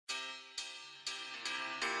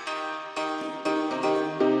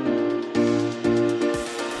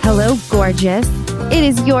Hello, gorgeous. It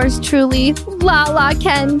is yours truly, Lala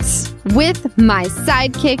Kent, with my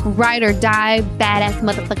sidekick, ride or die, badass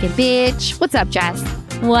motherfucking bitch. What's up, Jess?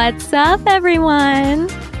 What's up, everyone?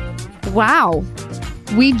 Wow.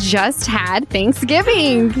 We just had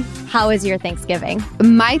Thanksgiving. How was your Thanksgiving?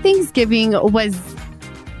 My Thanksgiving was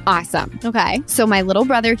awesome. Okay. So my little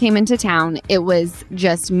brother came into town. It was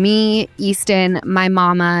just me, Easton, my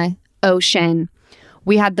mama, Ocean.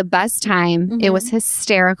 We had the best time. Mm-hmm. It was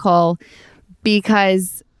hysterical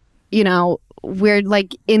because, you know, we're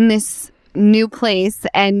like in this new place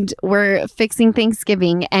and we're fixing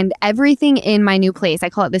Thanksgiving, and everything in my new place, I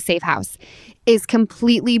call it the safe house, is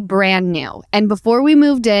completely brand new. And before we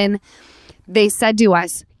moved in, they said to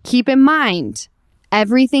us, keep in mind,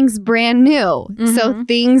 everything's brand new. Mm-hmm. So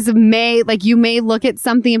things may, like, you may look at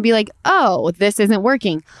something and be like, oh, this isn't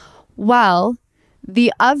working. Well,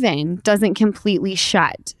 the oven doesn't completely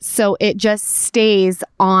shut. So it just stays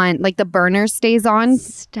on, like the burner stays on.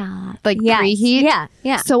 Stop. Like yes. preheat.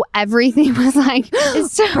 Yeah. So everything was like,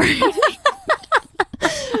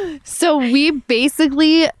 so we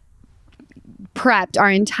basically prepped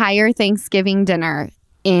our entire Thanksgiving dinner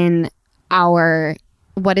in our,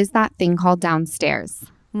 what is that thing called downstairs?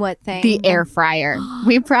 What thing? The air fryer.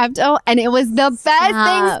 We prepped, and it was the best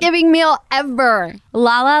Thanksgiving meal ever.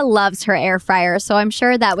 Lala loves her air fryer, so I'm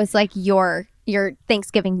sure that was like your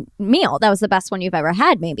Thanksgiving meal. That was the best one you've ever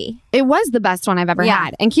had, maybe. It was the best one I've ever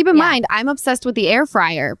had. And keep in mind, I'm obsessed with the air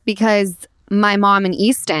fryer because my mom and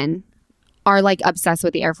Easton are like obsessed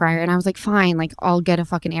with the air fryer. And I was like, fine, like I'll get a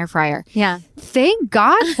fucking air fryer. Yeah. Thank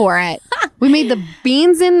God for it. We made the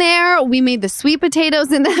beans in there. We made the sweet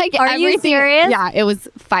potatoes in there. Like, Are you serious? Yeah, it was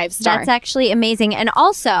 5-star. That's actually amazing. And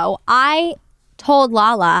also, I told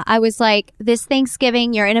Lala, I was like, this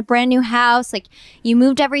Thanksgiving, you're in a brand new house. Like, you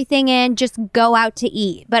moved everything in. Just go out to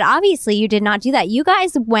eat. But obviously, you did not do that. You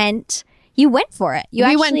guys went for it.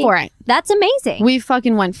 We went for it. That's amazing. We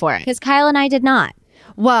fucking went for it. Because Kyle and I did not.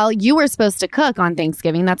 Well, you were supposed to cook on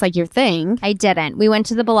Thanksgiving. That's like your thing. I didn't. We went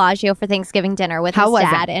to the Bellagio for Thanksgiving dinner with his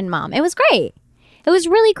dad and mom. It was great. It was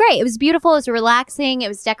really great. It was beautiful. It was relaxing. It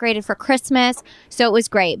was decorated for Christmas. So it was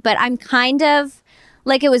great. But I'm kind of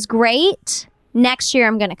like, it was great. Next year,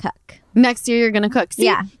 I'm going to cook. Next year, you're going to cook. See,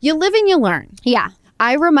 yeah. You live and you learn. Yeah.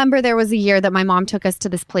 I remember there was a year that my mom took us to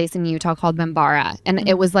this place in Utah called Bambara. And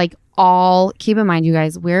it was like keep in mind, you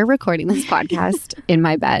guys, we're recording this podcast in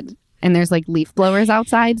my bed. And there's like leaf blowers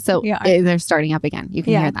outside. So they're starting up again. You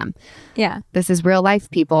can hear them. Yeah. This is real life,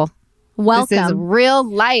 people. Welcome. This is real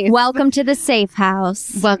life. Welcome to the safe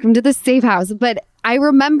house. Welcome to the safe house. But I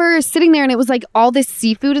remember sitting there and it was like all this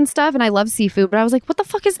seafood and stuff. And I love seafood. But I was like, what the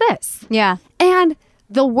fuck is this? Yeah. And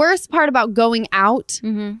the worst part about going out,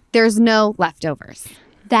 there's no leftovers.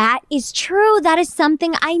 That is true. That is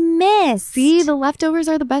something I miss. See, the leftovers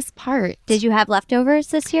are the best part. Did you have leftovers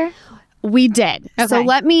this year? We did. Okay. So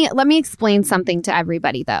let me explain something to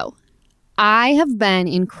everybody, though. I have been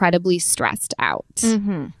incredibly stressed out.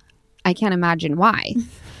 Mm-hmm. I can't imagine why.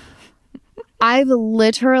 I've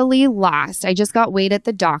literally lost, I just got weighed at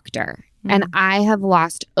the doctor, and I have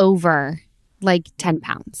lost over like 10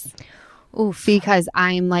 pounds. Oof. Because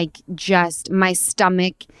I'm like just, my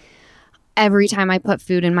stomach, every time I put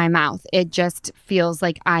food in my mouth, it just feels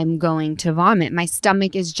like I'm going to vomit. My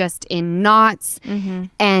stomach is just in knots,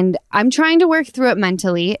 and I'm trying to work through it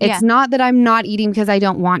mentally. It's not that I'm not eating because I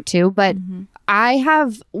don't want to, but I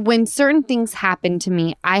have, when certain things happen to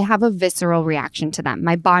me, I have a visceral reaction to them.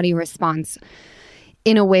 My body responds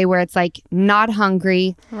in a way where it's like not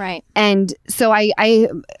hungry. Right. And so I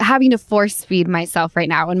having to force feed myself right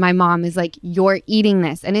now. And my mom is like, you're eating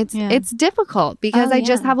this. And it's difficult because I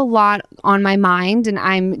just have a lot on my mind and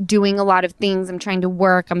I'm doing a lot of things. I'm trying to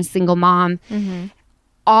work. I'm a single mom.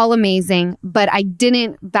 All amazing. But I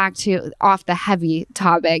didn't, back to off the heavy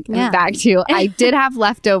topic, back to, I did have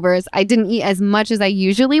leftovers. I didn't eat as much as I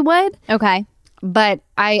usually would. Okay. But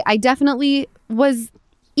I definitely was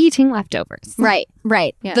eating leftovers. Right.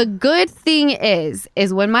 Yeah. The good thing is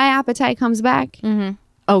when my appetite comes back,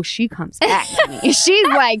 oh, she comes back to me. She's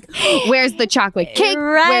like, where's the chocolate cake?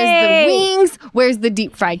 Right. Where's the wings? Where's the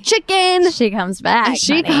deep fried chicken? She comes back.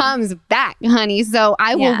 She comes back, honey. So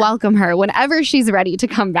I will welcome her whenever she's ready to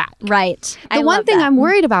come back. Right. The one thing I'm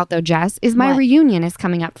worried about, though, Jess, is my reunion is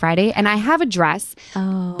coming up Friday, and I have a dress,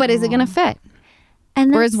 but is it going to fit?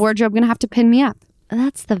 Or is wardrobe going to have to pin me up?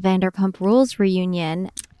 That's the Vanderpump Rules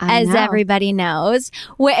reunion, as everybody knows.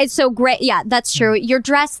 It's so great. Yeah, that's true. Your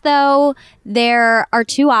dress, though, there are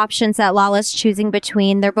two options that Lala's choosing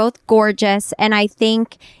between. They're both gorgeous, and I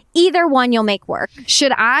think either one you'll make work.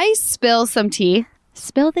 Should I spill some tea?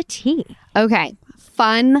 Spill the tea. Okay.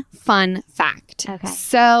 fun fact. Okay.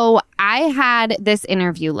 So I had this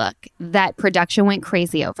interview look that production went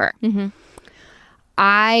crazy over. Mm-hmm.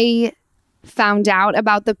 I found out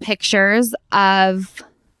about the pictures of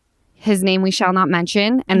his name we shall not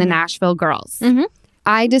mention and the Nashville girls. Mm-hmm.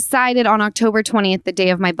 I decided on October 20th, the day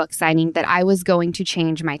of my book signing, that I was going to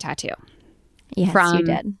change my tattoo. Yes, from you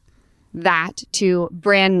did. That to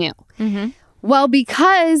brand new. Mm-hmm. Well,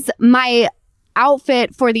 because my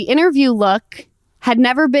outfit for the interview look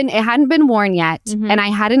hadn't been worn yet, and I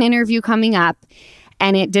had an interview coming up,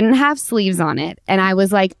 and it didn't have sleeves on it. And I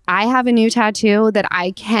was like, I have a new tattoo that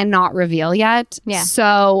I cannot reveal yet. Yeah.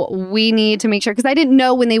 So we need to make sure, because I didn't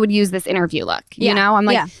know when they would use this interview look. You know, I'm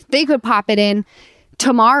like, they could pop it in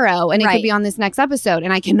tomorrow and it could be on this next episode,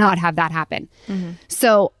 and I cannot have that happen.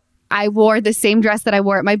 So I wore the same dress that I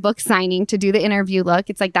wore at my book signing to do the interview look.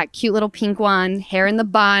 It's like that cute little pink one, hair in the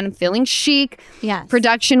bun. I'm feeling chic. Yes.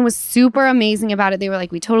 Production was super amazing about it. They were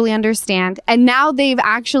like, we totally understand. And now they've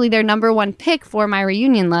actually, their number one pick for my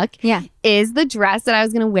reunion look is the dress that I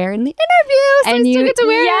was going to wear in the interview. So and I still get to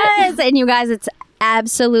wear it. Yes. And you guys, it's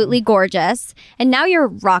absolutely gorgeous. And now you're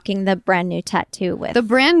rocking the brand new tattoo with the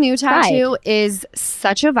brand new tattoo is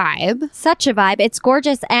such a vibe. Such a vibe. It's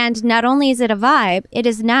gorgeous. And not only is it a vibe, it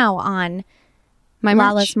is now on my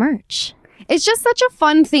Lala's merch. It's just such a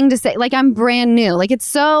fun thing to say. Like, I'm brand new. Like, it's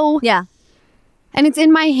so... Yeah. And it's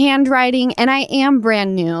in my handwriting, and I am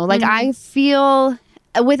brand new. Like, I feel...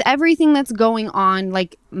 With everything that's going on,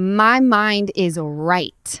 like, my mind is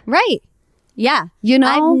right. Right. Yeah. You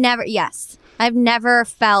know? I've never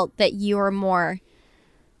felt that you were more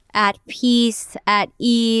at peace, at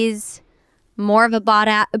ease, more of a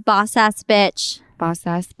boss-ass bitch.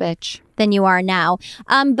 Boss-ass bitch. Than you are now.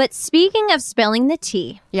 But speaking of spilling the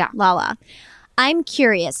tea, Lala, I'm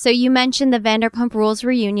curious. So you mentioned the Vanderpump Rules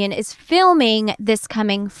reunion is filming this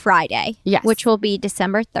coming Friday, which will be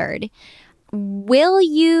December 3rd. Will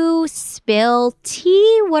you spill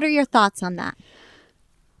tea? What are your thoughts on that?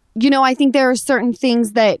 You know, I think there are certain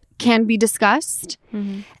things that can be discussed.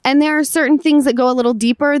 And there are certain things that go a little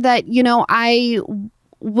deeper that, you know, I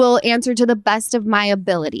will answer to the best of my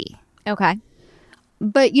ability. Okay.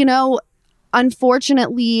 But, you know,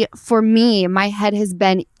 unfortunately for me, my head has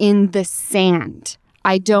been in the sand.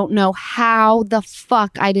 I don't know how the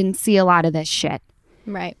fuck I didn't see a lot of this shit.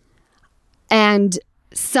 Right. And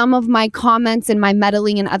some of my comments and my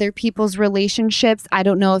meddling in other people's relationships, I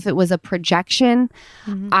don't know if it was a projection.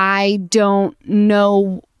 I don't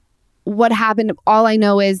know what happened. All I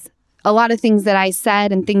know is a lot of things that I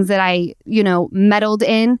said and things that I, you know, meddled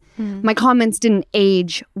in, my comments didn't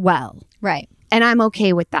age well. Right. And I'm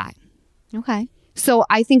okay with that. Okay. So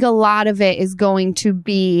I think a lot of it is going to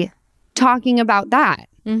be talking about that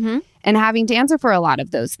and having to answer for a lot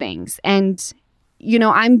of those things. And, you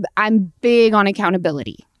know, I'm big on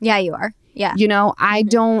accountability. Yeah, you are. Yeah. You know, I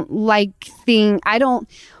don't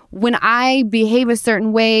when I behave a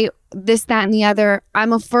certain way, this, that, and the other,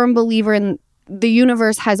 I'm a firm believer in the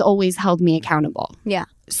universe has always held me accountable. Yeah.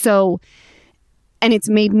 So, and it's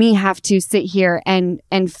made me have to sit here and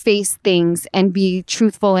face things and be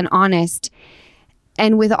truthful and honest.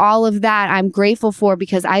 And with all of that, I'm grateful for,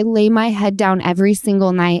 because I lay my head down every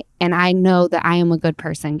single night and I know that I am a good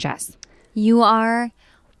person, Jess. You are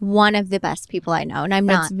one of the best people I know, and I'm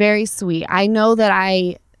not. That's very sweet. I know that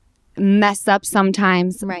I mess up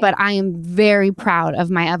sometimes, but I am very proud of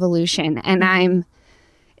my evolution. And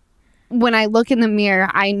when I look in the mirror,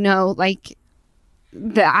 I know like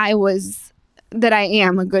that I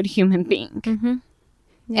am a good human being.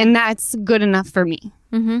 Yeah. And that's good enough for me.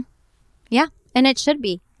 Yeah. And it should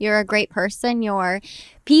be. You're a great person.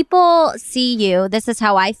 People see you. This is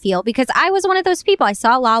how I feel, because I was one of those people. I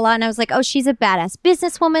saw Lala and I was like, oh, she's a badass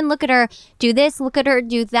businesswoman. Look at her do this. Look at her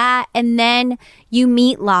do that. And then you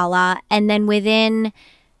meet Lala, and then within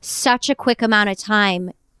such a quick amount of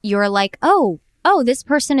time, you're like, oh, this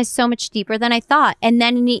person is so much deeper than I thought. And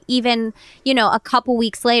then even, a couple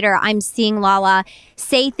weeks later, I'm seeing Lala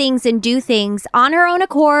say things and do things on her own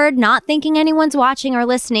accord, not thinking anyone's watching or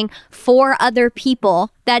listening, for other people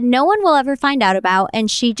that no one will ever find out about. And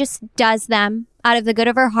she just does them out of the good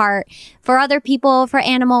of her heart for other people, for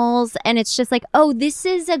animals. And it's just like, oh, this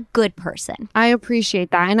is a good person. I appreciate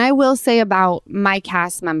that. And I will say about my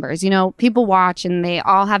cast members, people watch and they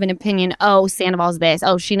all have an opinion. Oh, Sandoval's this.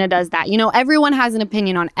 Oh, Sheena does that. Everyone has an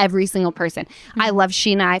opinion on every single person. I love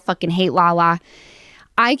Sheena. I fucking hate Lala.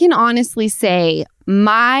 I can honestly say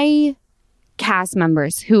my cast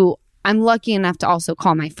members, who I'm lucky enough to also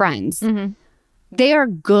call my friends, they are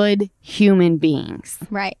good human beings.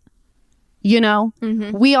 Right.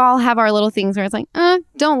 We all have our little things where it's like,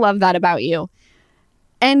 don't love that about you.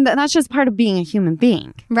 And that's just part of being a human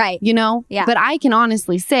being. Right. You know? Yeah. But I can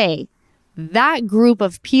honestly say that group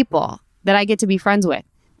of people that I get to be friends with,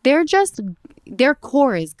 their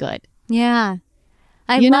core is good. Yeah.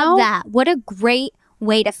 I love that. What a great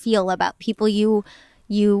way to feel about people you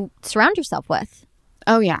surround yourself with.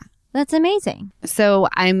 Oh, yeah. That's amazing. So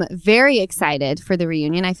I'm very excited for the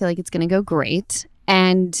reunion. I feel like it's going to go great.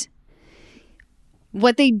 And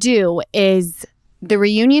what they do is the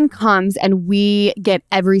reunion comes and we get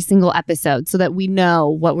every single episode so that we know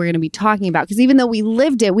what we're going to be talking about. Because even though we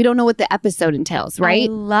lived it, we don't know what the episode entails, right?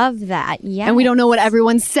 I love that. Yeah. And we don't know what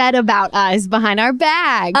everyone said about us behind our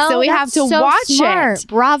back. Oh, so we have to watch it.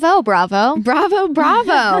 Bravo, bravo. Bravo,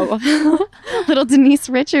 bravo. Little Denise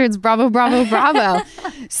Richards. Bravo, bravo, bravo.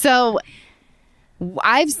 So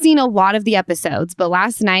I've seen a lot of the episodes, but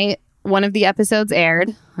last night, one of the episodes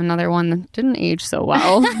aired. Another one that didn't age so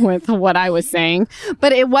well with what I was saying.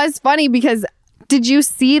 But it was funny because did you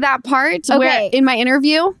see that part where in my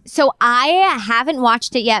interview? So I haven't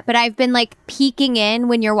watched it yet, but I've been like peeking in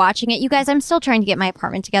when you're watching it. You guys, I'm still trying to get my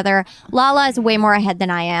apartment together. Lala is way more ahead than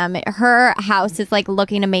I am. Her house is like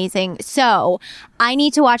looking amazing. So I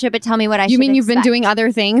need to watch it, but tell me what I should expect. You mean you've been doing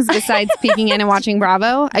other things besides peeking in and watching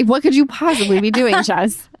Bravo? What could you possibly be doing,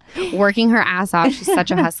 Jess? Working her ass off. She's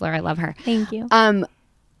such a hustler. I love her. Thank you.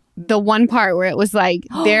 The one part where it was like,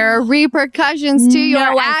 there are repercussions to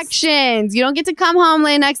your actions. You don't get to come home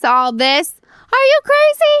lay next to all this. Are you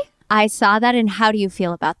crazy? I saw that, and how do you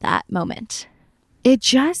feel about that moment? It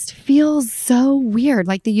just feels so weird.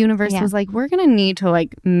 Like the universe was like, we're going to need to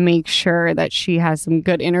like make sure that she has some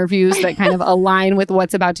good interviews that kind of align with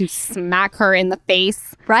what's about to smack her in the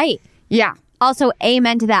face. Right. Yeah. Also,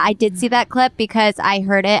 amen to that. I did see that clip because I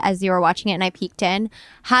heard it as you were watching it and I peeked in.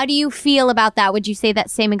 How do you feel about that? Would you say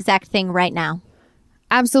that same exact thing right now?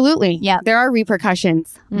 Absolutely. Yeah. There are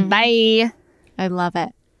repercussions. Mm-hmm. Bye. I love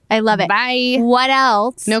it. I love it. Bye. What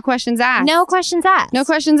else? No questions asked. No questions asked. No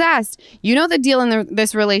questions asked. You know the deal in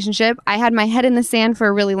this relationship. I had my head in the sand for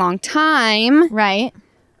a really long time. Right.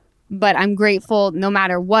 But I'm grateful no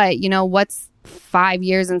matter what. You know, what's 5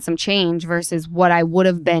 years and some change versus what I would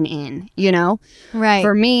have been in, you know? Right.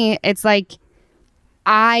 For me, it's like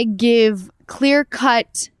I give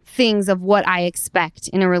clear-cut things of what I expect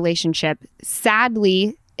in a relationship.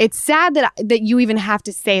 Sadly, it's sad that you even have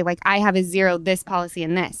to say, like, I have a 0, this policy,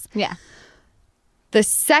 and this. Yeah. The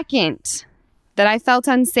second that I felt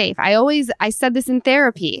unsafe, I said this in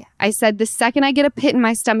therapy. I said, the second I get a pit in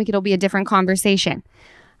my stomach, it'll be a different conversation.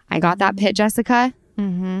 I got that pit, Jessica.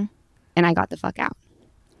 Mm-hmm. And I got the fuck out.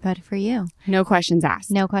 Good for you. No questions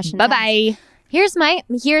asked. No questions Bye-bye. Asked.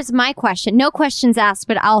 Here's my question. No questions asked,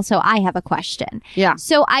 but also I have a question. Yeah.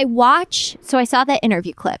 So I saw that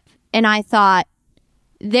interview clip and I thought,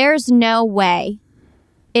 there's no way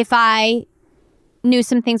if I knew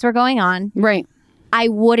some things were going on, right, I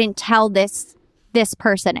wouldn't tell this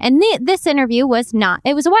person. And this interview was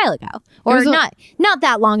it was a while ago. Or not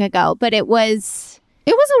that long ago, but it was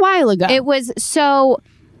a while ago. It was so.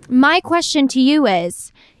 My question to you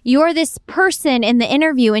is, you're this person in the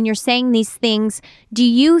interview and you're saying these things. Do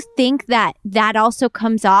you think that also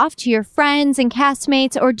comes off to your friends and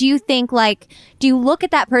castmates? Or do you think do you look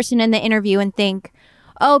at that person in the interview and think,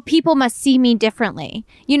 oh, people must see me differently?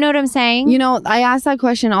 You know what I'm saying? You know, I ask that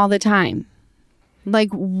question all the time. Like,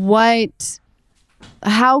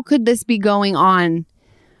 how could this be going on?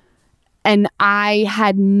 And I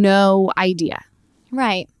had no idea.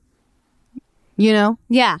 Right. You know?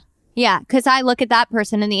 Yeah. Yeah. Because I look at that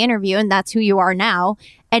person in the interview and that's who you are now.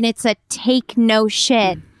 And it's a take no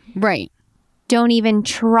shit. Right. Don't even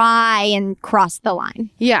try and cross the line.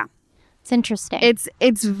 Yeah. It's interesting.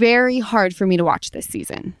 It's very hard for me to watch this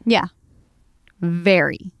season. Yeah.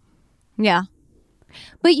 Very. Yeah.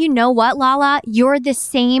 But you know what, Lala? You're the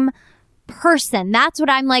same person. That's what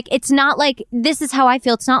I'm like. It's not like, this is how I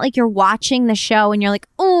feel. It's not like you're watching the show and you're like,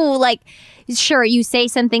 oh, like, sure, you say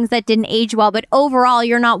some things that didn't age well, but overall,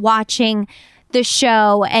 you're not watching the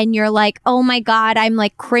show and you're like, oh my God, I'm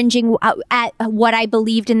like cringing at what I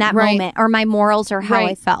believed in that moment or my morals or how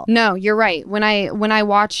I felt. No, you're right. When I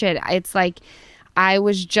watch it, it's like I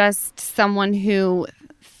was just someone who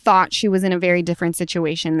thought she was in a very different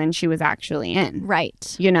situation than she was actually in.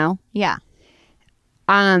 Right. You know? Yeah.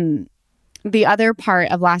 The other part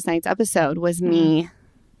of last night's episode was me,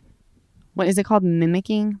 what is it called?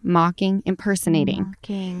 Mocking, impersonating.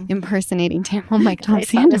 Impersonating Oh my God, Tom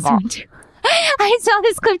Sandoval. I saw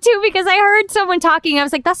this clip too because I heard someone talking. I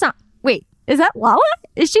was like, that's not, wait, is that Lala?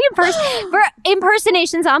 Is she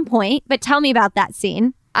impersonations on point? But tell me about that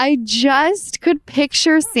scene. I just could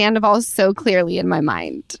picture Sandoval so clearly in my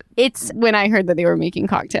mind. It's when I heard that they were making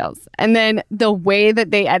cocktails. And then the way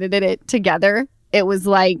that they edited it together, it was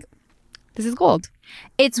like, this is gold.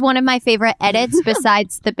 It's one of my favorite edits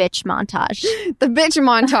besides the bitch montage. The bitch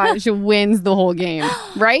montage wins the whole game,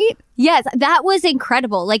 right? Yes, that was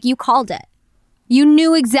incredible. Like, you called it. You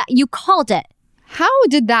knew you called it. How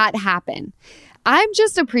did that happen? I'm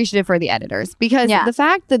just appreciative for the editors because the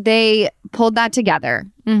fact that they pulled that together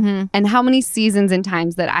and how many seasons and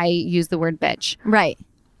times that I use the word bitch. Right.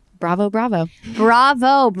 Bravo, bravo.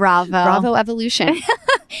 Bravo, bravo. Bravo, evolution.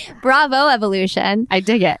 Bravo, evolution. I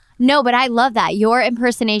dig it. No, but I love that. Your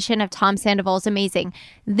impersonation of Tom Sandoval is amazing.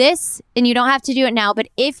 This, and you don't have to do it now, but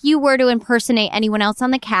if you were to impersonate anyone else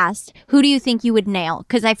on the cast, who do you think you would nail?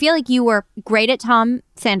 Because I feel like you were great at Tom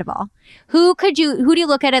Sandoval. Who do you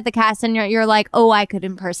look at the cast and you're like, oh, I could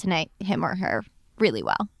impersonate him or her really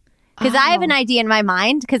well? Because I have an idea in my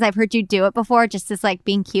mind because I've heard you do it before, just as like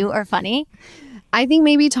being cute or funny. I think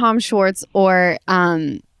maybe Tom Schwartz or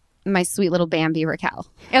my sweet little Bambi Raquel.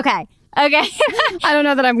 Okay. I don't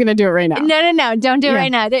know that I'm going to do it right now. No. Don't do it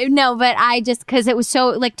right now. No, but I just, because it was so,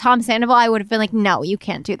 like Tom Sandoval, I would have been like, no, you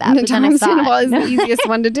can't do that. No, Tom Sandoval is the easiest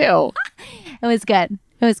one to do. It was good.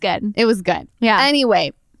 It was good. Yeah.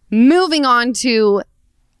 Anyway, moving on to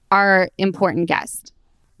our important guest.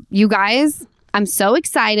 You guys, I'm so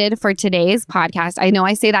excited for today's podcast. I know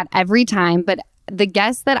I say that every time, but the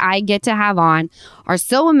guests that I get to have on are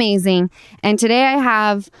so amazing. And today I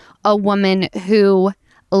have a woman who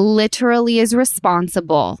literally is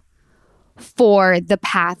responsible for the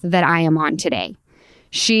path that I am on today.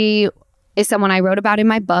 She is someone I wrote about in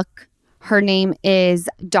my book. Her name is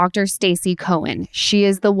Dr. Stacey Cohen. She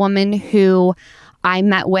is the woman who I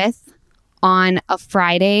met with on a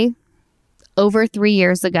Friday over 3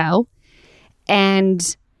 years ago.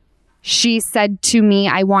 And she said to me,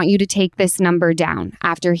 I want you to take this number down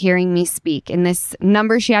after hearing me speak. And this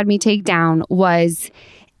number she had me take down was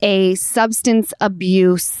a substance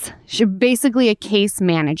abuse, basically a case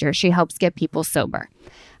manager. She helps get people sober.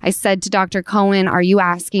 I said to Dr. Cohen, are you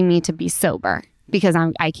asking me to be sober? Because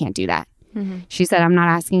I can't do that. Mm-hmm. She said, I'm not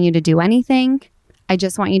asking you to do anything. I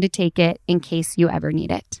just want you to take it in case you ever need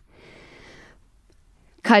it.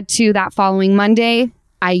 Cut to that following Monday,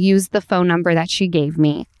 I used the phone number that she gave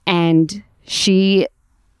me. And she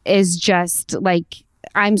is just like,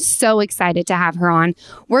 I'm so excited to have her on.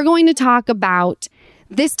 We're going to talk about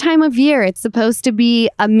this time of year. It's supposed to be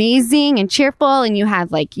amazing and cheerful. And you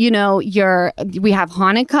have we have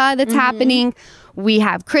Hanukkah that's happening. We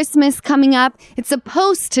have Christmas coming up. It's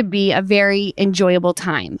supposed to be a very enjoyable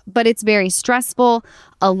time, but it's very stressful.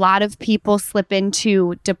 A lot of people slip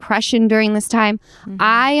into depression during this time.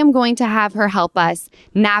 I am going to have her help us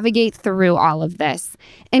navigate through all of this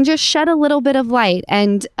and just shed a little bit of light.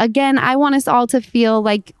 And again, I want us all to feel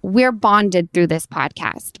like we're bonded through this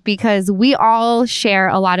podcast because we all share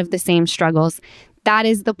a lot of the same struggles. That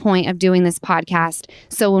is the point of doing this podcast.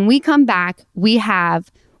 So when we come back, we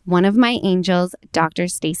have one of my angels, Dr.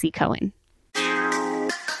 Stacey Cohen.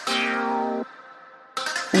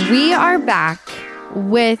 We are back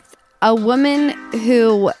with a woman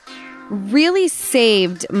who really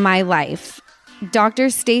saved my life, Dr.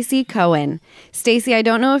 Stacey Cohen. Stacey, I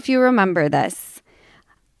don't know if you remember this.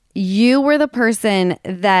 You were the person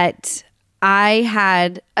that I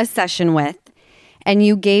had a session with, and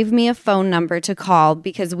you gave me a phone number to call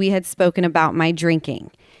because we had spoken about my drinking.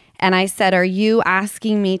 And I said, are you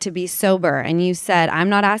asking me to be sober? And you said, I'm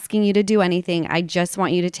not asking you to do anything. I just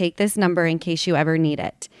want you to take this number in case you ever need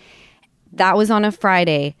it. That was on a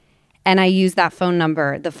Friday. And I used that phone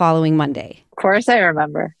number the following Monday. Of course I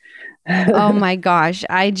remember. Oh my gosh.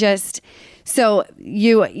 So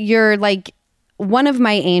you're like one of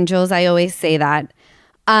my angels. I always say that.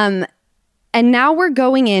 And now we're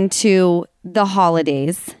going into the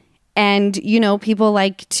holidays. And, people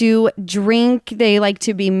like to drink, they like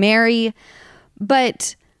to be merry.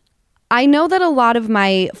 But I know that a lot of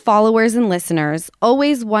my followers and listeners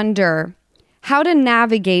always wonder how to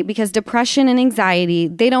navigate because depression and anxiety,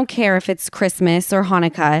 they don't care if it's Christmas or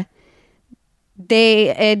Hanukkah.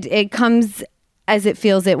 It comes as it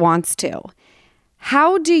feels it wants to.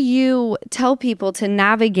 How do you tell people to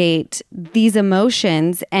navigate these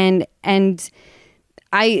emotions and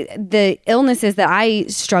the illnesses that I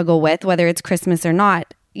struggle with, whether it's Christmas or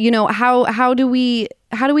not, how do we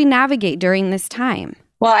navigate during this time?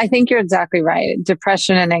 Well, I think you're exactly right.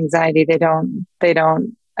 Depression and anxiety, they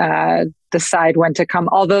don't decide when to come,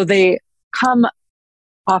 although they come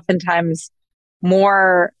oftentimes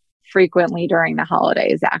more frequently during the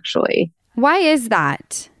holidays, actually. Why is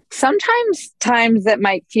that? Sometimes times that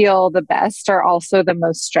might feel the best are also the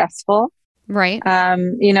most stressful. Right.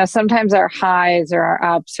 Sometimes our highs or our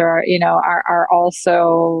ups are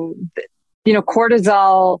also,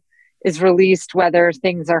 cortisol is released whether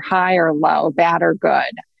things are high or low, bad or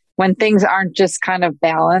good. When things aren't just kind of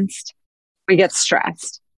balanced, we get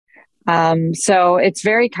stressed. So it's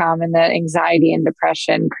very common that anxiety and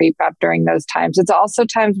depression creep up during those times. It's also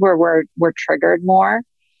times where we're triggered more.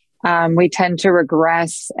 We tend to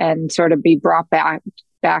regress and sort of be brought back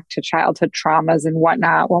to childhood traumas and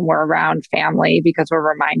whatnot when we're around family because we're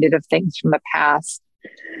reminded of things from the past.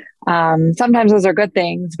 Sometimes those are good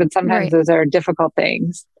things, but sometimes those are difficult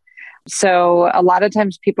things. So a lot of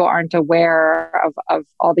times people aren't aware of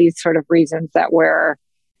all these sort of reasons that we're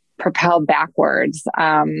propelled backwards,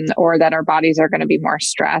 or that our bodies are going to be more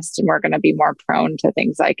stressed and we're going to be more prone to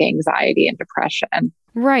things like anxiety and depression.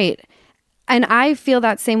 Right. And I feel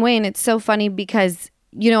that same way. And it's so funny because,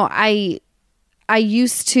 I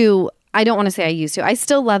don't want to say I used to, I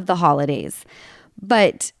still love the holidays,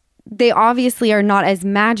 but they obviously are not as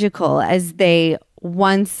magical as they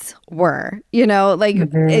once were,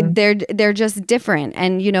 they're just different.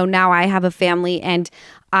 And, now I have a family and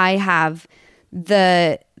I have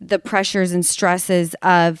the pressures and stresses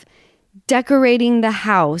of decorating the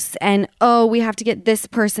house and, we have to get this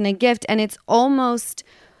person a gift. And it's almost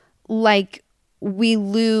like we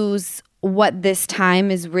lose what this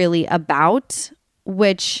time is really about,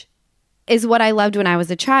 which is what I loved when I was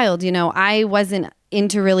a child. I wasn't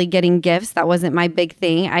into really getting gifts. That wasn't my big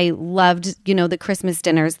thing. I loved, the Christmas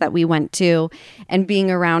dinners that we went to and being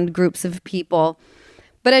around groups of people.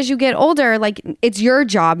 But as you get older, it's your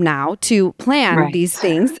job now to plan these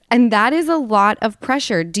things. And that is a lot of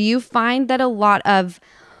pressure. Do you find that a lot of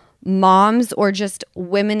moms or just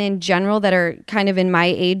women in general that are kind of in my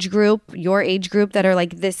age group, your age group, that are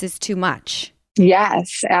like, this is too much?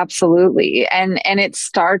 Yes, absolutely. And it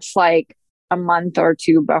starts like a month or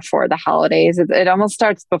two before the holidays. It almost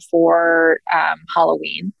starts before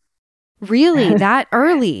Halloween. Really? That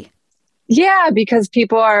early? Yeah, because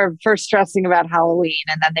people are first stressing about Halloween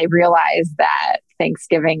and then they realize that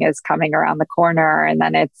Thanksgiving is coming around the corner and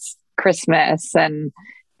then it's Christmas and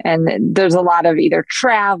there's a lot of either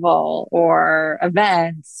travel or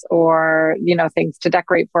events or, things to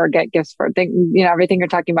decorate for, get gifts for, everything you're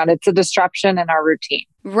talking about. It's a disruption in our routine.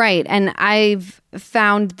 Right. And I've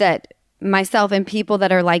found that myself and people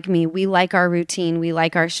that are like me, we like our routine, we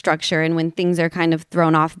like our structure. And when things are kind of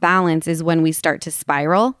thrown off balance is when we start to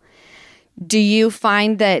spiral. Do you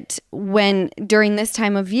find that during this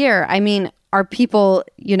time of year, are people,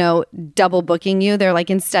 double booking you? They're like,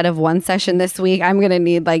 instead of one session this week, I'm going to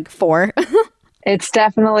need 4. It's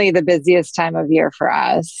definitely the busiest time of year for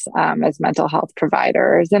us as mental health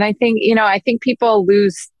providers. And I think people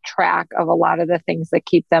lose track of a lot of the things that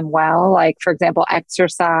keep them well, like, for example,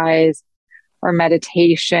 exercise or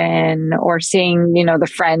meditation or seeing,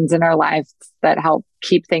 the friends in our lives that help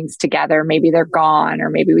keep things together. Maybe they're gone or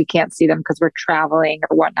maybe we can't see them because we're traveling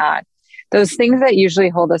or whatnot. Those things that usually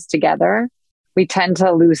hold us together, we tend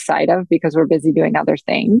to lose sight of because we're busy doing other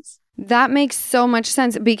things. That makes so much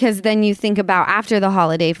sense because then you think about after the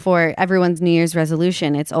holiday for everyone's New Year's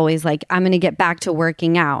resolution, it's always like, I'm going to get back to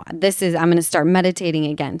working out. I'm going to start meditating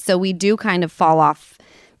again. So we do kind of fall off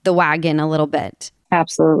the wagon a little bit.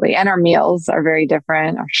 Absolutely. And our meals are very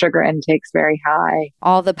different. Our sugar intake's very high.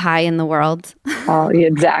 All the pie in the world. Oh,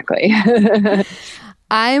 exactly.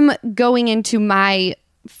 I'm going into my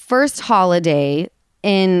first holiday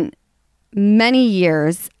in many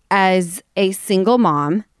years as a single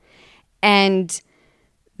mom. And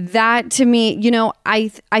that to me,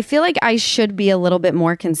 I feel like I should be a little bit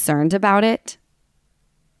more concerned about it.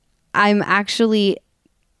 I'm actually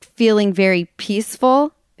feeling very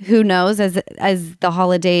peaceful. Who knows, as the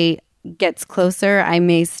holiday gets closer, I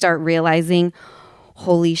may start realizing,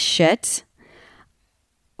 holy shit.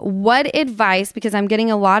 What advice, because I'm getting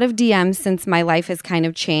a lot of DMs since my life has kind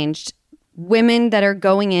of changed, women that are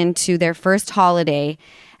going into their first holiday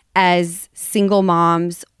as single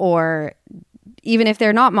moms, or even if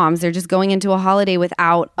they're not moms, they're just going into a holiday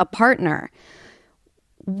without a partner.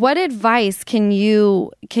 What advice can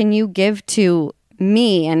you give to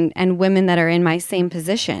me and women that are in my same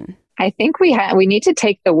position? I think we need to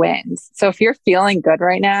take the wins. So if you're feeling good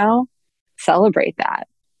right now, celebrate that.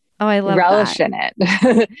 Oh, I love relish that. in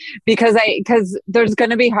it because there's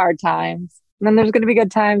going to be hard times. And then there's going to be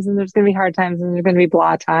good times and there's going to be hard times and there's going to be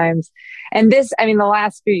blah times. And the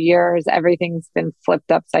last few years, everything's been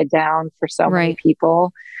flipped upside down for so many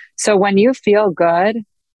people. So when you feel good,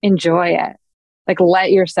 enjoy it. Like,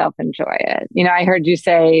 let yourself enjoy it. I heard you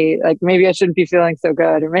say, like, maybe I shouldn't be feeling so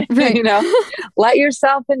good, or maybe, right. let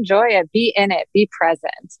yourself enjoy it, be in it, be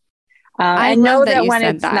present. And know that when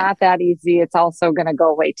it's not that easy, it's also going to go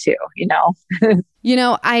away too,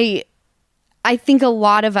 I think a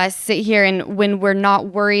lot of us sit here and when we're not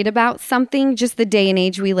worried about something, just the day and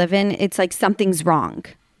age we live in, it's like something's wrong.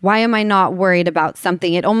 Why am I not worried about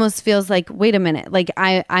something? It almost feels like, wait a minute, like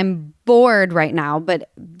I'm bored right now,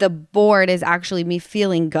 but the bored is actually me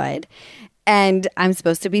feeling good. And I'm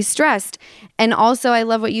supposed to be stressed. And also, I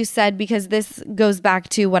love what you said, because this goes back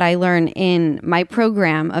to what I learned in my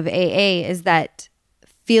program of AA, is that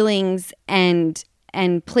feelings and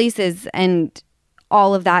places and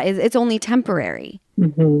all of that it's only temporary.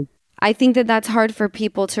 Mm-hmm. I think that that's hard for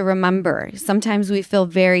people to remember. Sometimes we feel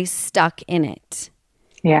very stuck in it.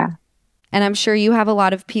 Yeah. And I'm sure you have a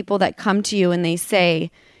lot of people that come to you and they say,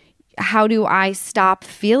 how do I stop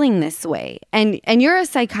feeling this way? And you're a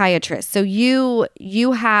psychiatrist, so you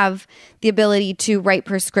have the ability to write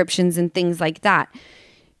prescriptions and things like that.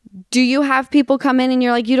 Do you have people come in and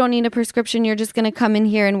you're like, you don't need a prescription, you're just going to come in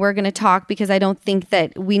here and we're going to talk, because I don't think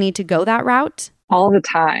that we need to go that route? All the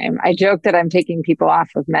time. I joke that I'm taking people off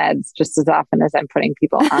of meds just as often as I'm putting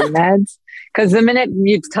people on meds. Because the minute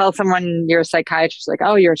you tell someone you're a psychiatrist, like,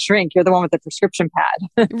 oh, you're a shrink, you're the one with the prescription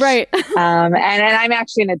pad. Right. And I'm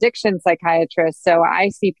actually an addiction psychiatrist. So I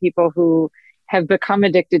see people who have become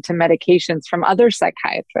addicted to medications from other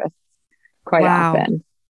psychiatrists quite often,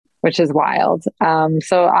 which is wild.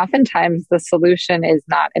 So oftentimes the solution is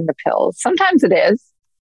not in the pills. Sometimes it is.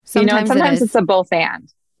 Sometimes it's a both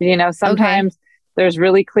and. Sometimes there's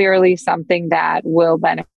really clearly something that will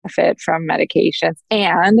benefit from medications,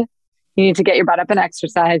 and you need to get your butt up and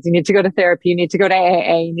exercise. You need to go to therapy. You need to go to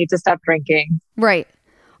AA. You need to stop drinking. Right.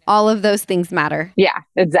 All of those things matter. Yeah,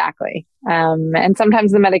 exactly. And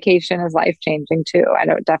sometimes the medication is life-changing too. I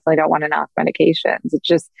definitely don't want to knock medications. It's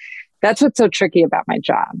just, that's what's so tricky about my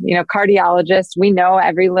job. Cardiologists, we know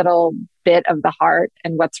every little bit of the heart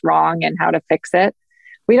and what's wrong and how to fix it.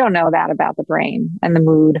 We don't know that about the brain and the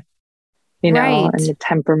mood. Right. And the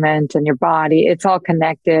temperament and your body. It's all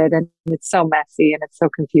connected, and it's so messy and it's so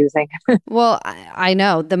confusing. Well, I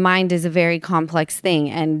know the mind is a very complex thing,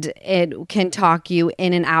 and it can talk you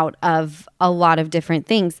in and out of a lot of different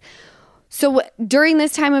things. So during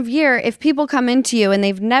this time of year, if people come into you and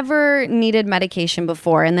they've never needed medication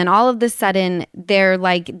before, and then all of a sudden they're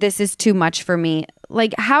like, this is too much for me.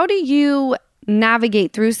 Like, how do you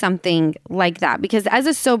navigate through something like that? Because as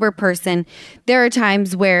a sober person, there are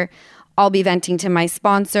times where I'll be venting to my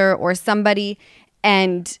sponsor or somebody,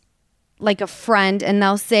 and like a friend, and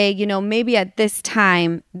they'll say, maybe at this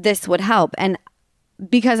time this would help. And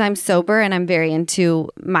because I'm sober and I'm very into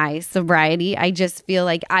my sobriety, I just feel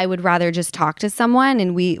like I would rather just talk to someone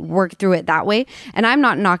and we work through it that way. And I'm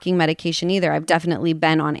not knocking medication either. I've definitely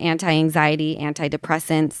been on anti-anxiety,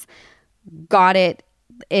 antidepressants, got it.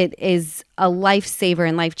 It is a lifesaver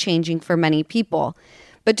and life-changing for many people.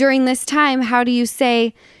 But during this time, how do you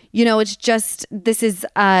say, it's just, this is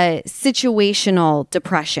a situational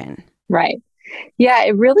depression? Right. Yeah,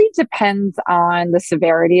 it really depends on the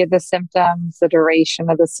severity of the symptoms, the duration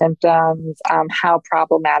of the symptoms, how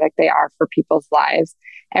problematic they are for people's lives.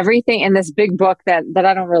 Everything in this big book that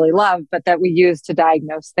I don't really love, but that we use to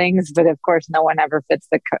diagnose things. But of course, no one ever fits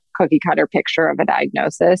the cookie cutter picture of a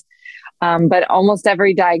diagnosis. But almost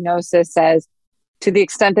every diagnosis says, to the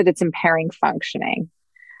extent that it's impairing functioning.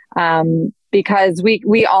 Because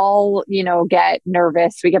we all, get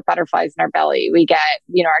nervous. We get butterflies in our belly. We get,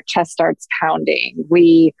 our chest starts pounding.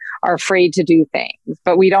 We are afraid to do things,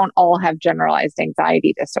 but we don't all have generalized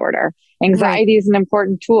anxiety disorder. Anxiety is an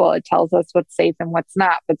important tool. It tells us what's safe and what's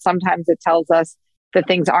not, but sometimes it tells us that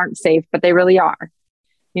things aren't safe, but they really are.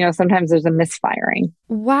 Sometimes there's a misfiring.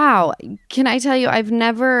 Wow. Can I tell you, I've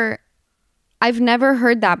never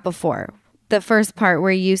heard that before. The first part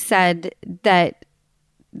where you said that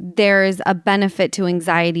there's a benefit to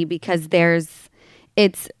anxiety because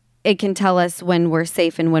it can tell us when we're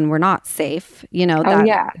safe and when we're not safe.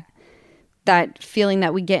 That feeling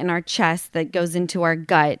that we get in our chest that goes into our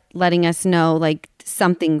gut, letting us know like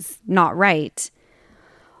something's not right.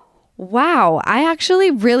 Wow, I actually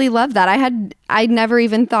really love that. I never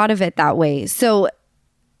even thought of it that way. So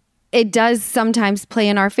it does sometimes play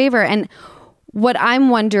in our favor. And what I'm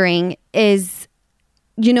wondering is,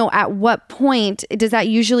 at what point does that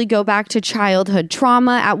usually go back to childhood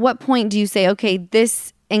trauma? At what point do you say, okay,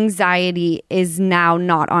 this anxiety is now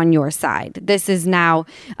not on your side. This is now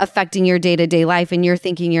affecting your day-to-day life and you're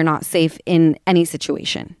thinking you're not safe in any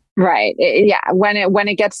situation? Right. Yeah. When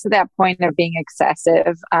it gets to that point of being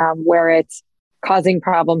excessive, where it's causing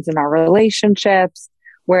problems in our relationships,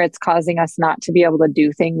 where it's causing us not to be able to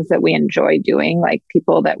do things that we enjoy doing, like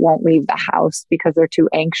people that won't leave the house because they're too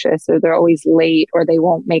anxious, or they're always late, or they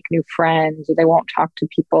won't make new friends, or they won't talk to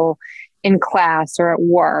people in class or at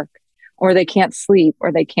work, or they can't sleep,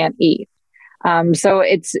 or they can't eat. So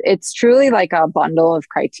it's truly like a bundle of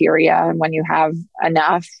criteria. And when you have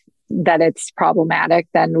enough that it's problematic,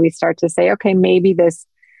 then we start to say, okay, maybe this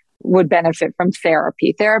would benefit from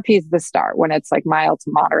therapy. Therapy is the start. When it's like mild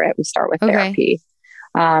to moderate, we start with therapy.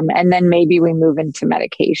 And then maybe we move into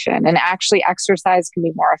medication. And actually, exercise can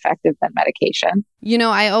be more effective than medication. You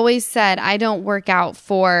know, I always said I don't work out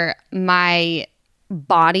for my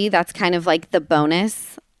body. That's kind of like the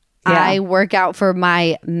bonus. Yeah. I work out for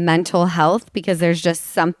my mental health because there's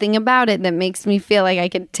just something about it that makes me feel like I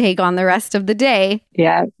could take on the rest of the day.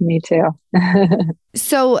 Yeah, me too.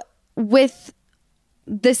 So with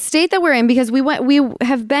the state that we're in, because we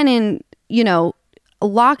have been in, you know,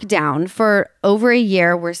 lockdown for over a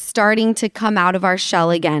year. We're starting to come out of our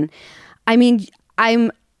shell again. I mean,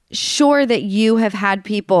 I'm sure that you have had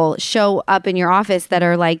people show up in your office that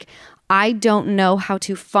are like, I don't know how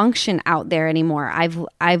to function out there anymore.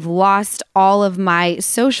 I've lost all of my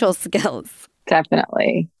social skills.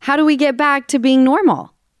 Definitely. How do we get back to being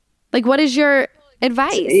normal? Like, what is your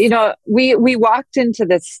advice? You know, we walked into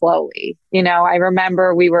this slowly. You know, I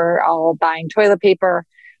remember we were all buying toilet paper.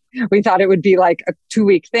 We thought it would be like a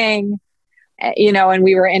 2-week thing, you know, and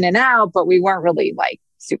we were in and out, but we weren't really like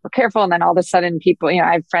super careful. And then all of a sudden people, you know,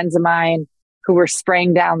 I have friends of mine who were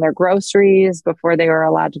spraying down their groceries before they were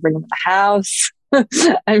allowed to bring them in the house.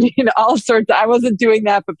 I mean, all sorts. I wasn't doing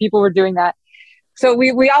that, but people were doing that. So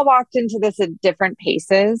we all walked into this at different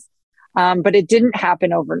paces, but it didn't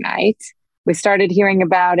happen overnight. We started hearing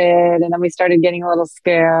about it, and then we started getting a little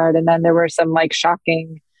scared. And then there were some like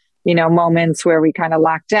shocking, you know, moments where we kind of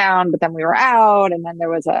locked down, but then we were out, and then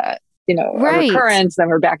there was a, you know, a recurrence, then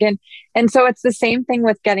we're back in. And so it's the same thing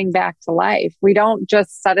with getting back to life. We don't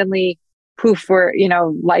just suddenly poof, we're, you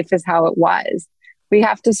know, life is how it was. We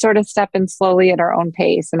have to sort of step in slowly at our own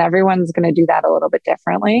pace, and everyone's going to do that a little bit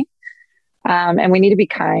differently. And we need to be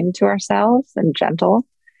kind to ourselves and gentle.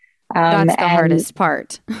 That's the hardest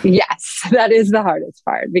part. Yes, that is the hardest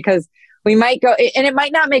part, because we might go, and it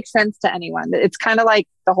might not make sense to anyone. It's kind of like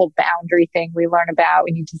the whole boundary thing we learn about.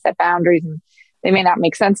 We need to set boundaries, and they may not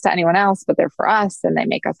make sense to anyone else, but they're for us and they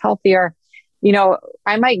make us healthier. You know,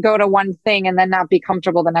 I might go to one thing and then not be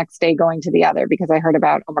comfortable the next day going to the other because I heard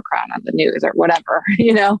about Omicron on the news or whatever,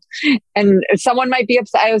 you know, and someone might be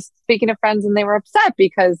upset. I was speaking to friends and they were upset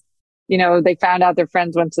because, you know, they found out their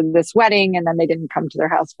friends went to this wedding and then they didn't come to their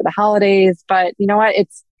house for the holidays. But you know what?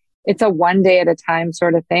 It's a one day at a time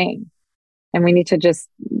sort of thing. And we need to just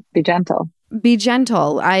be gentle. Be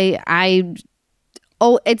gentle. It's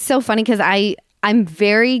so funny because I'm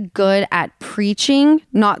very good at preaching,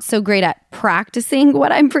 not so great at practicing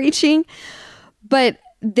what I'm preaching. But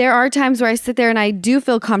there are times where I sit there and I do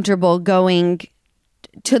feel comfortable going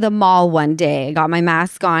to the mall one day. I got my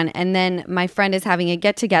mask on, and then my friend is having a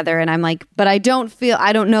get together and I'm like, but I don't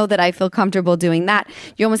know that I feel comfortable doing that.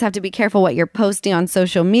 You almost have to be careful what you're posting on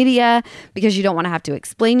social media because you don't want to have to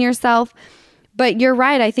explain yourself. But you're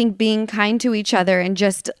right. I think being kind to each other and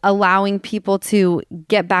just allowing people to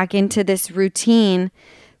get back into this routine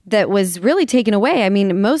that was really taken away. I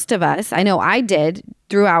mean, most of us, I know I did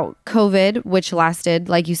throughout COVID, which lasted,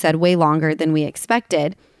 like you said, way longer than we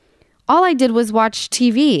expected. All I did was watch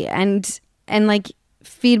TV and like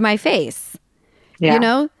feed my face, you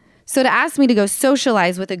know? So to ask me to go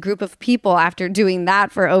socialize with a group of people after doing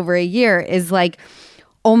that for over a year is like,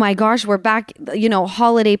 oh my gosh, we're back, you know,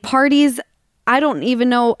 holiday parties. I don't even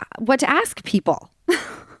know what to ask people.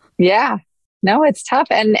 Yeah, no, it's tough.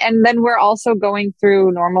 And then we're also going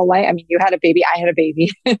through normal life. I mean, you had a baby. I had a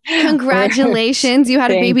baby. Congratulations. You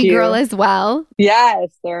had a baby girl as well.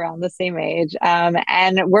 Yes, they're around the same age.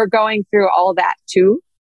 And we're going through all that too.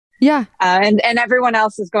 Yeah. And everyone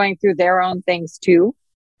else is going through their own things too.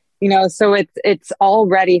 You know, so it's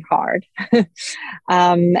already hard.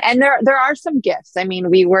 And there are some gifts. I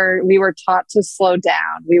mean, we were taught to slow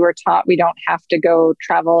down. We were taught we don't have to go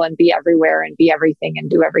travel and be everywhere and be everything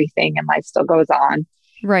and do everything, and life still goes on.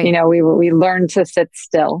 Right. You know, we learned to sit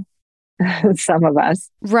still. Some of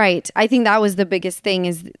us. Right. I think that was the biggest thing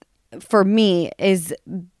is for me is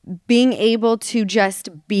being able to just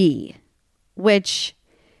be, which,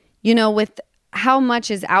 you know, with how much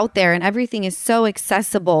is out there and everything is so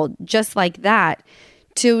accessible just like that,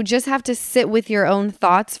 to just have to sit with your own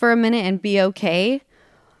thoughts for a minute and be okay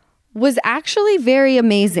was actually very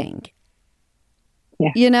amazing.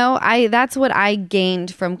 Yeah. That's what I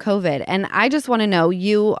gained from COVID. And I just want to know,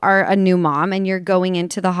 you are a new mom and you're going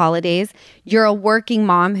into the holidays. You're a working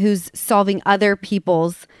mom who's solving other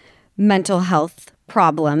people's mental health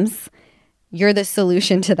problems. You're the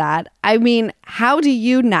solution to that. I mean, how do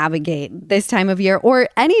you navigate this time of year or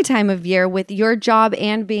any time of year with your job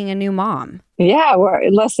and being a new mom? Yeah,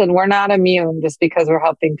 we're not immune just because we're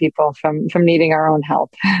helping people from needing our own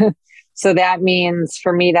help. So that means,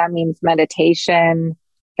 for me, that means meditation.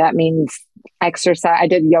 That means exercise. I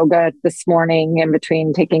did yoga this morning in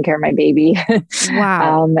between taking care of my baby.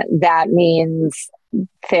 Wow. That means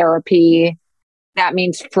therapy. That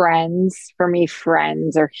means friends. For me,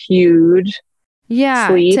 friends are huge. Yeah.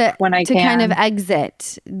 Sleep when I can. To kind of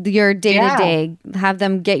exit your day-to-day, have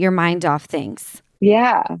them get your mind off things.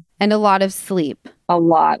 Yeah. And a lot of sleep. A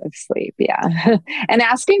lot of sleep, yeah. And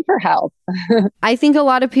asking for help. I think a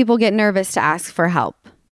lot of people get nervous to ask for help.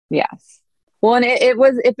 Yes. Well, and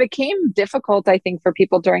it became difficult, I think, for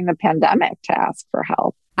people during the pandemic to ask for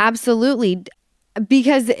help. Absolutely.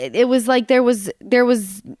 Because it was like there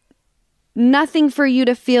was nothing for you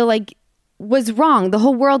to feel like was wrong. The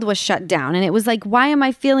whole world was shut down. And it was like, why am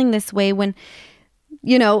I feeling this way when,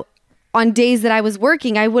 on days that I was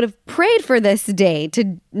working, I would have prayed for this day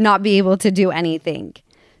to not be able to do anything.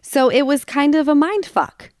 So it was kind of a mind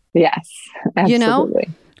fuck. Yes, absolutely.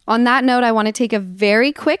 On that note, I want to take a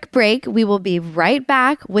very quick break. We will be right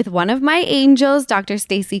back with one of my angels, Dr.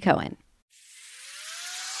 Stacey Cohen.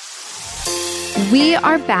 We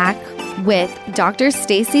are back with Dr.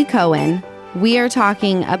 Stacey Cohen. We are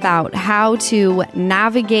talking about how to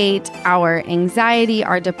navigate our anxiety,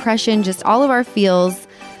 our depression, just all of our feels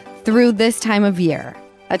through this time of year,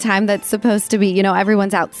 a time that's supposed to be,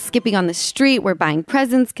 everyone's out skipping on the street. We're buying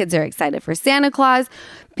presents. Kids are excited for Santa Claus.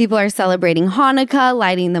 People are celebrating Hanukkah,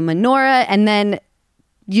 lighting the menorah. And then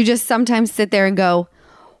you just sometimes sit there and go,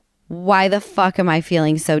 why the fuck am I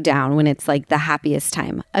feeling so down when it's like the happiest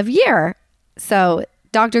time of year? So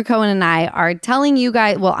Dr. Cohen and I are telling you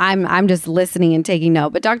guys, well, I'm just listening and taking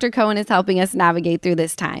note, but Dr. Cohen is helping us navigate through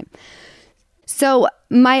this time. So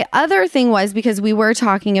my other thing was, because we were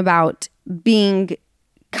talking about being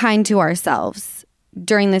kind to ourselves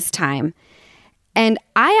during this time. And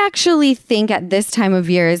I actually think at this time of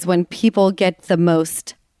year is when people get the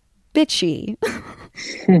most bitchy.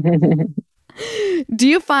 Do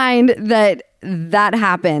you find that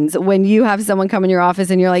happens when you have someone come in your office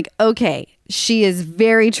and you're like, okay, she is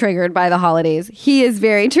very triggered by the holidays. He is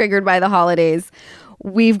very triggered by the holidays.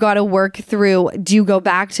 We've got to work through. Do you go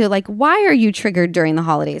back to like, why are you triggered during the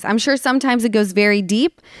holidays? I'm sure sometimes it goes very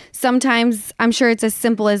deep. Sometimes I'm sure it's as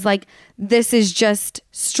simple as like, this is just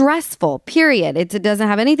stressful, period. It doesn't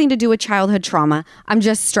have anything to do with childhood trauma. I'm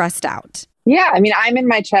just stressed out. Yeah. I mean, I'm in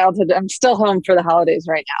my childhood. I'm still home for the holidays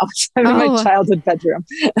right now. I'm in my childhood bedroom.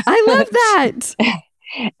 I love that.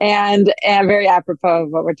 and very apropos of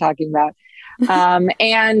what we're talking about.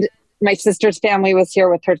 And my sister's family was here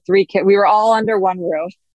with her 3 kids. We were all under one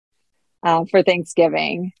roof for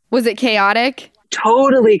Thanksgiving. Was it chaotic?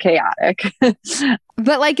 Totally chaotic.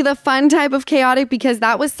 But like the fun type of chaotic, because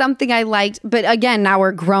that was something I liked. But again, now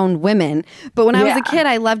we're grown women. But when I was a kid,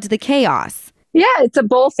 I loved the chaos. Yeah, it's a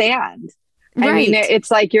both and. Right. I mean,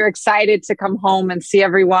 it's like you're excited to come home and see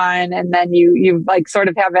everyone. And then you like sort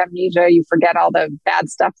of have amnesia. You forget all the bad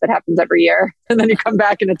stuff that happens every year. And then you come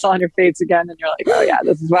back and it's on your face again. And you're like, oh yeah,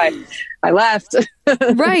 this is why I left.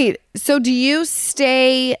 Right. So do you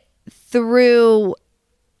stay through...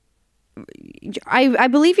 I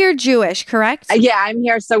believe you're Jewish, correct? Yeah, I'm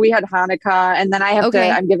here. So we had Hanukkah, and then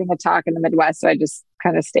I'm giving a talk in the Midwest. So I just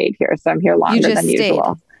kind of stayed here. So I'm here longer than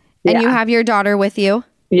usual. And you have your daughter with you?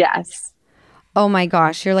 Yes. Oh my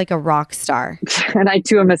gosh, you're like a rock star. And I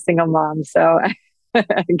too am a single mom, so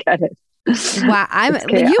I get it. Wow,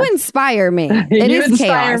 you inspire me. It is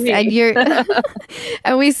chaos. Me. And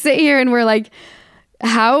and we sit here and we're like,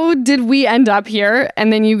 how did we end up here?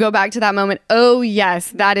 And then you go back to that moment. Oh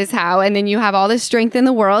yes, that is how. And then you have all the strength in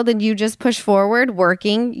the world and you just push forward,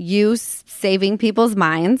 working, you saving people's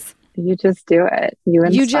minds. You just do it. You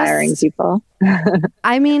inspiring people.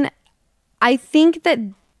 I mean, I think that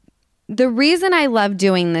the reason I love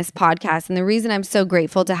doing this podcast and the reason I'm so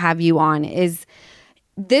grateful to have you on is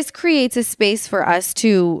this creates a space for us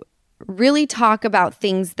to really talk about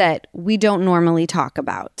things that we don't normally talk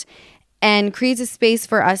about, and creates a space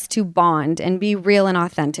for us to bond and be real and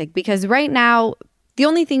authentic. Because right now, the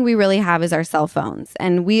only thing we really have is our cell phones.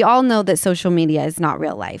 And we all know that social media is not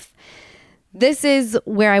real life. This is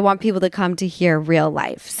where I want people to come to hear real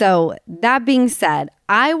life. So that being said,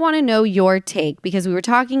 I want to know your take, because we were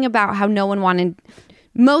talking about how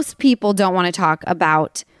most people don't want to talk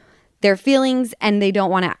about their feelings and they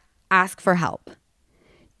don't want to ask for help.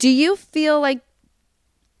 Do you feel like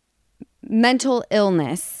mental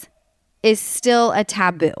illness is still a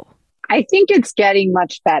taboo? I think it's getting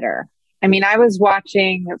much better. I mean, I was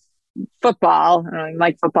watching football. I don't even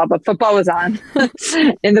like football, but football was on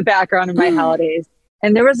in the background of my holidays.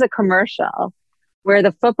 And there was a commercial where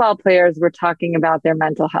the football players were talking about their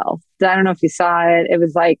mental health. I don't know if you saw it. It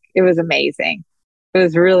was amazing. It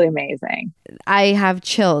was really amazing. I have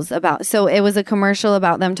chills so it was a commercial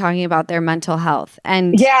about them talking about their mental health.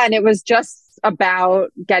 And it was just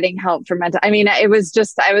about getting help for mental. I mean, it was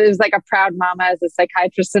like a proud mama as a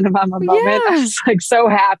psychiatrist in a mama moment. I was like so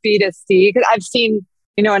happy to see, because I've seen,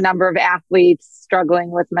 a number of athletes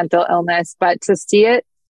struggling with mental illness, but to see it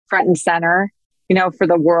front and center, for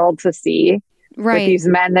the world to see, right, with these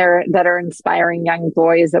men there that are inspiring young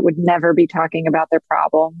boys that would never be talking about their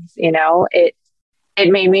problems, it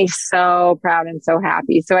made me so proud and so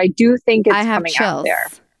happy. So I do think it's coming out there.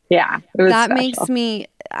 Yeah. That special. Makes me,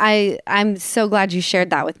 I'm so glad you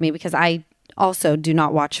shared that with me, because I also do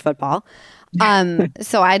not watch football.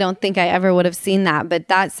 So I don't think I ever would have seen that, but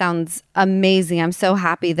that sounds amazing. I'm so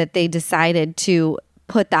happy that they decided to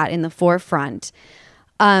put that in the forefront.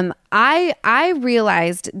 I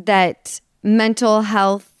realized that mental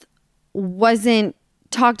health wasn't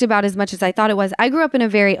talked about as much as I thought it was. I grew up in a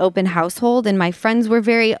very open household and my friends were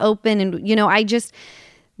very open, and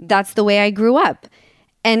that's the way I grew up.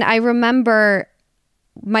 And I remember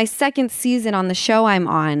my second season on the show I'm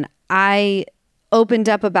on, I opened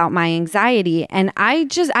up about my anxiety, and I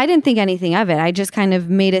didn't think anything of it. I just kind of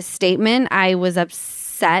made a statement. I was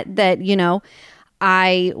upset that,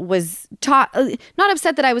 I was not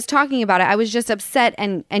upset that I was talking about it. I was just upset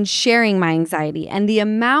and sharing my anxiety. And the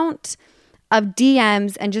amount of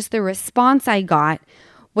DMs and just the response I got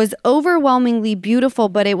was overwhelmingly beautiful,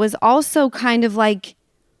 but it was also kind of like,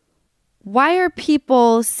 why are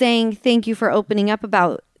people saying thank you for opening up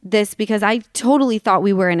about this? Because I totally thought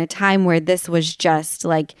we were in a time where this was just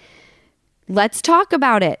like, let's talk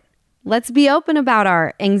about it. Let's be open about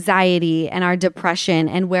our anxiety and our depression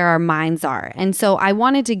and where our minds are. And so I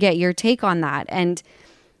wanted to get your take on that. And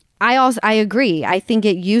I agree. I think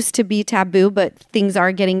it used to be taboo, but things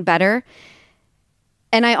are getting better.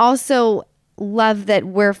 And I also love that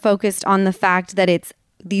we're focused on the fact that it's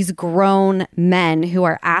these grown men who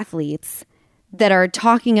are athletes that are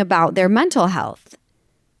talking about their mental health.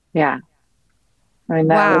 Yeah. I mean,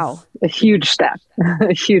 that was a huge step.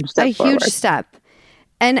 A huge step forward. Huge step.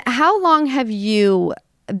 And how long have you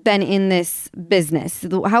been in this business?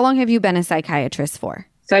 How long have you been a psychiatrist for?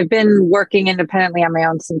 So I've been working independently on my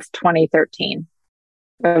own since 2013.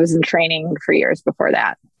 I was in training for years before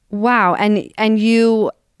that. Wow. And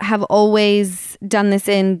you have always done this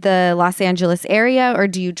in the Los Angeles area, or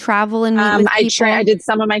do you travel and meet with people? I did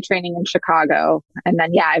some of my training in Chicago, and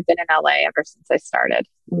then I've been in LA ever since I started.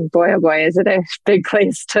 And boy, oh boy, is it a big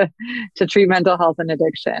place to treat mental health and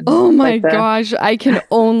addiction. Oh my gosh, I can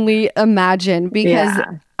only imagine, because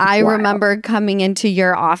I remember coming into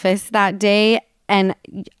your office that day, and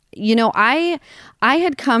I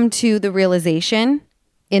had come to the realization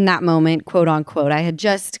in that moment, quote unquote, I had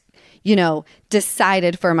just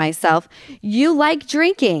decided for myself, you like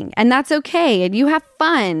drinking and that's okay. And you have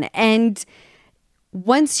fun. And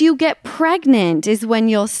once you get pregnant is when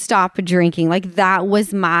you'll stop drinking. Like, that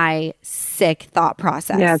was my sick thought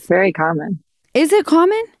process. Yeah, it's very common. Is it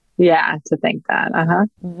common? Yeah, to think that. Uh-huh.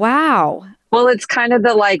 Wow. Well, it's kind of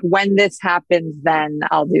the when this happens, then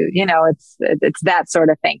I'll do, it's that sort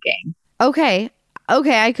of thinking. Okay.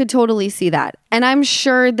 I could totally see that. And I'm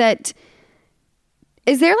sure that,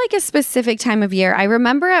 is there a specific time of year? I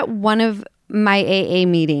remember at one of my AA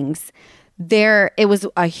meetings, it was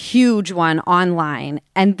a huge one online,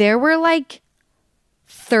 and there were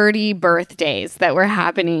 30 birthdays that were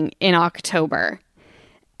happening in October.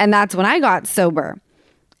 And that's when I got sober.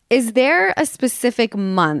 Is there a specific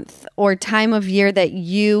month or time of year that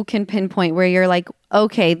you can pinpoint where you're like,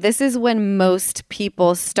 okay, this is when most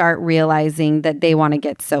people start realizing that they want to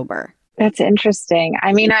get sober? That's interesting.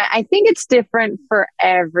 I mean, I think it's different for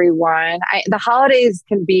everyone. The holidays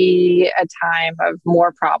can be a time of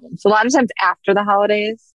more problems. So a lot of times after the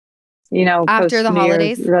holidays, after the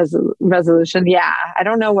holidays resolution. Yeah. I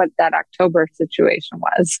don't know what that October situation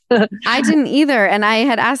was. I didn't either. And I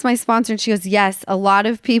had asked my sponsor, and she goes, yes, a lot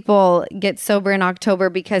of people get sober in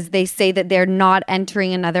October because they say that they're not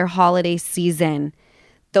entering another holiday season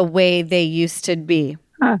the way they used to be.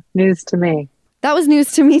 Huh, news to me. That was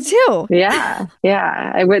news to me too. Yeah.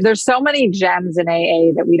 There's so many gems in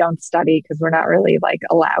AA that we don't study because we're not really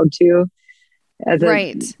allowed to, as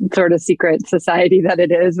a sort of secret society that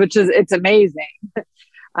it is, it's amazing.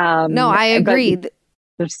 No, I agree.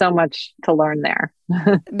 There's so much to learn there.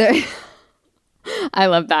 I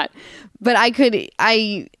love that. But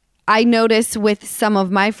I notice with some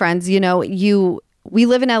of my friends, we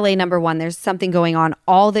live in LA, number one. There's something going on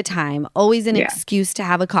all the time. Always an excuse to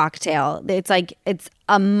have a cocktail. It's like it's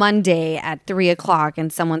a Monday at 3:00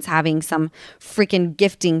 and someone's having some freaking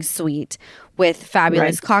gifting suite with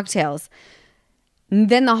fabulous cocktails.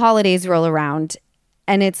 Then the holidays roll around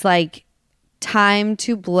and it's like time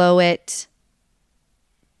to blow it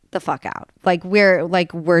the fuck out.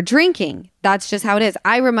 We're drinking. That's just how it is.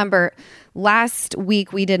 I remember last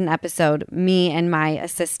week we did an episode, me and my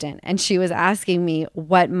assistant, and she was asking me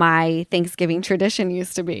what my Thanksgiving tradition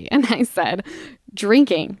used to be. And I said,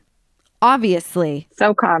 drinking. Obviously.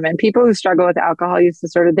 So common. People who struggle with alcohol used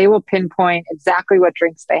to they will pinpoint exactly what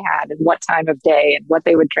drinks they had and what time of day and what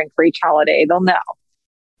they would drink for each holiday. They'll know.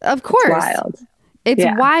 Of course. It's wild. It's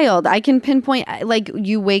wild. I can pinpoint,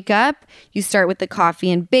 you wake up, you start with the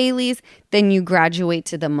coffee and Baileys, then you graduate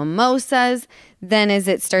to the mimosas. Then as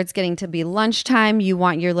it starts getting to be lunchtime, you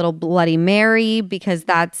want your little Bloody Mary because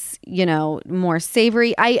that's, more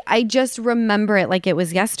savory. I just remember it like it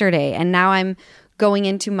was yesterday. And now I'm going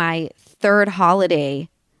into my third holiday.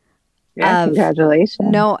 Yeah,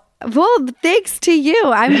 congratulations. No, well, thanks to you.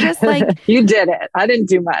 I'm just like you did it. I didn't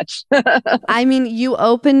do much. I mean, you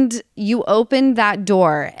opened that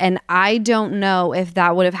door, and I don't know if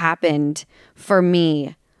that would have happened for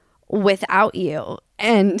me without you.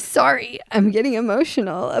 And sorry, I'm getting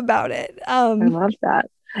emotional about it. I love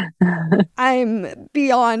that. I'm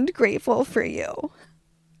beyond grateful for you.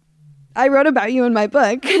 I wrote about you in my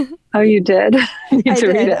book. Oh, you did? I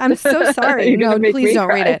did. I'm so sorry. No, please don't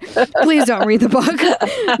read it. Please don't read the book.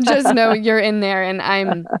 Just know you're in there, and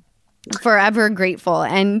I'm forever grateful.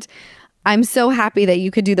 And I'm so happy that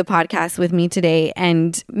you could do the podcast with me today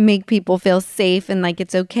and make people feel safe and like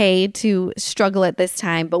it's okay to struggle at this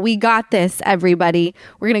time. But we got this, everybody.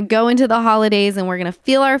 We're going to go into the holidays and we're going to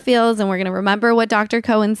feel our feels and we're going to remember what Dr.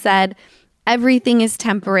 Cohen said. Everything is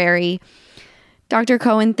temporary. Dr.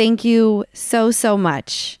 Cohen, thank you so, so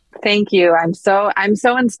much. Thank you. I'm so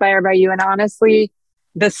inspired by you. And honestly,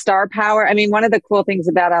 the star power. I mean, one of the cool things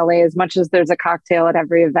about LA, as much as there's a cocktail at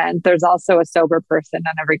every event, there's also a sober person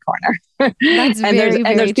on every corner. That's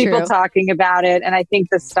there's people talking about it. And I think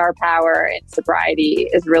the star power in sobriety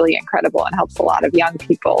is really incredible and helps a lot of young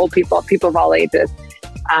people, old people of all ages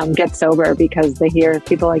get sober because they hear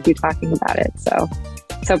people like you talking about it. So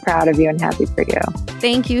proud of you and happy for you.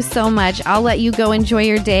 Thank you so much. I'll let you go enjoy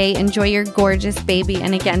your day. Enjoy your gorgeous baby.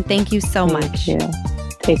 And again, thank you so much. Thank you.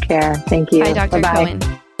 Take care. Thank you. Bye, Dr. Cohen.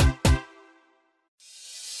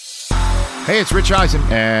 Hey, it's Rich Eisen,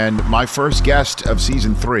 and my first guest of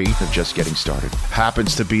season 3 of Just Getting Started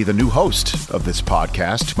happens to be the new host of this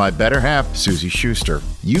podcast, my better half, Susie Schuster.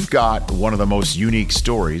 You've got one of the most unique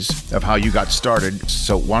stories of how you got started,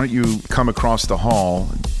 so why don't you come across the hall,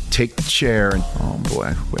 take the chair, and oh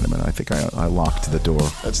boy, wait a minute, I think I locked the door.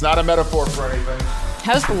 That's not a metaphor for anything.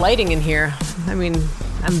 How's the lighting in here? I mean,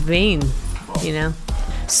 I'm vain,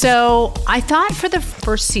 So I thought for the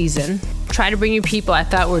first season, try to bring you people I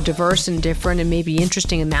thought were diverse and different and maybe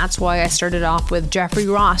interesting, and that's why I started off with Jeffrey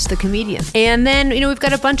Ross, the comedian. And then, we've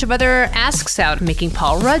got a bunch of other asks out, making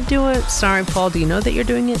Paul Rudd do it. Sorry, Paul, do you know that you're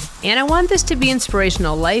doing it? And I want this to be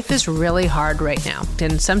inspirational. Life is really hard right now,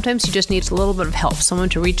 and sometimes you just need a little bit of help, someone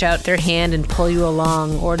to reach out their hand and pull you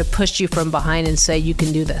along, or to push you from behind and say, you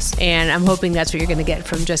can do this. And I'm hoping that's what you're going to get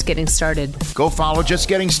from Just Getting Started. Go follow Just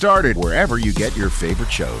Getting Started wherever you get your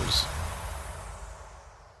favorite shows.